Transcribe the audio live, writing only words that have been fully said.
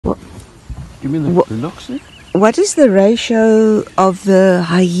You mean the locks there? What is the ratio of the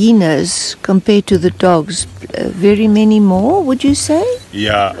hyenas compared to the dogs? Very many more, would you say?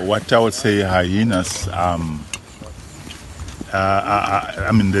 Yeah, what I would say, hyenas, I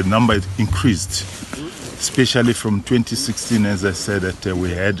mean, the number increased, especially from 2016, as I said, that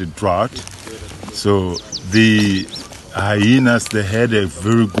we had a drought. So the hyenas, they had a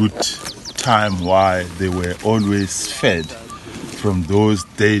very good time while they were always fed from those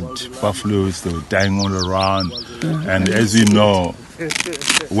dead buffaloes. They were dying all around. And as you know,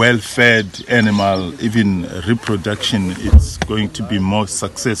 well-fed animal, even reproduction, it's going to be more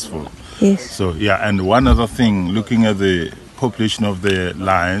successful. Yes. So, yeah, and one other thing, looking at the population of the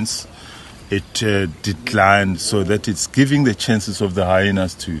lions, it declined, so that it's giving the chances of the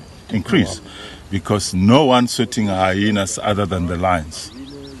hyenas to increase, because no one's shooting hyenas other than the lions.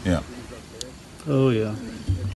 Yeah. Oh, yeah.